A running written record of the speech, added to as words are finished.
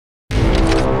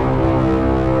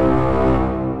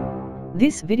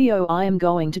This video I am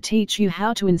going to teach you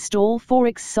how to install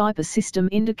ForexLia system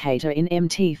indicator in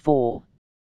MT4.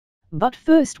 But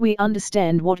first we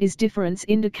understand what is difference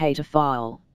indicator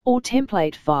file, or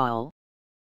template file.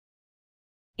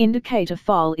 Indicator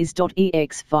file is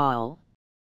 .exe file.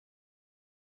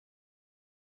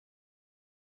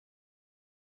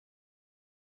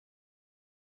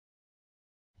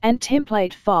 And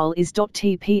template file is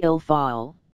 .tpl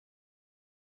file.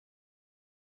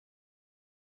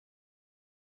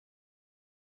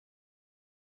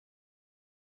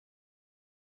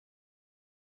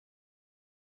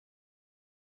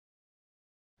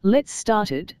 Let's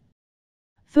start it.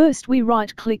 First we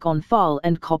right-click on File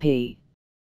and copy.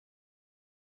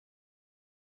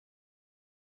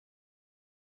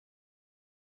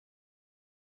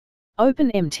 Open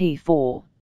MT4.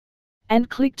 And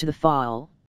click to the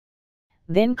file.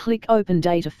 Then click Open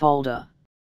Data folder.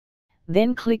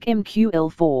 Then click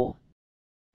MQL4.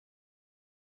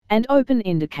 And open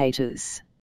Indicators.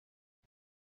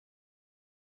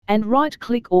 And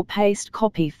right-click or paste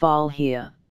copy file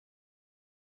here.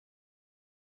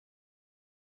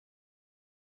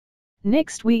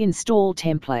 Next we install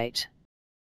template.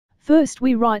 First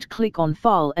we right-click on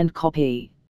File and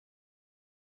copy.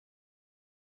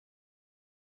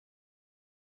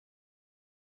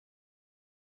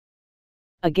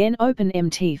 Again open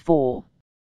MT4.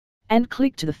 And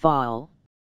click to the file.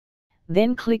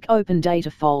 Then click Open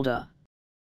Data folder.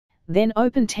 Then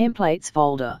open Templates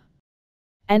folder.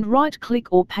 And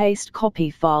right-click or paste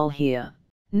copy file here.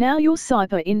 Now your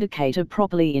ForexLia indicator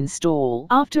properly install.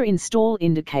 After install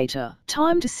indicator,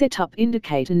 time to set up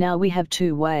indicator. Now we have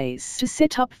two ways to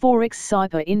set up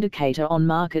ForexLia indicator on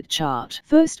market chart.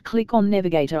 First click on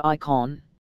navigator icon.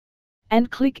 And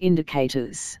click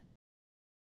indicators.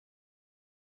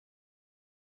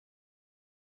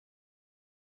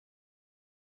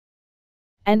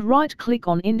 And right-click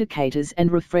on indicators and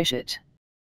refresh it.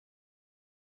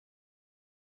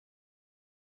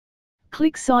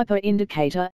 Click ForexLia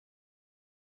indicator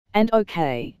and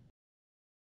OK.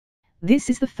 This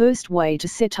is the first way to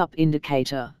set up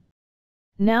indicator.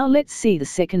 Now let's see the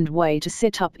second way to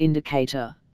set up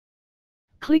indicator.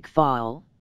 Click File.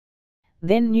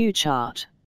 Then New Chart.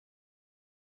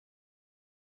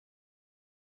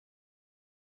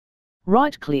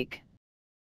 Right-click.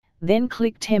 Then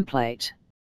click Template.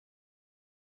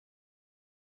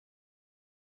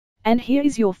 And here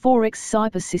is your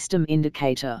ForexLia system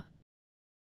indicator.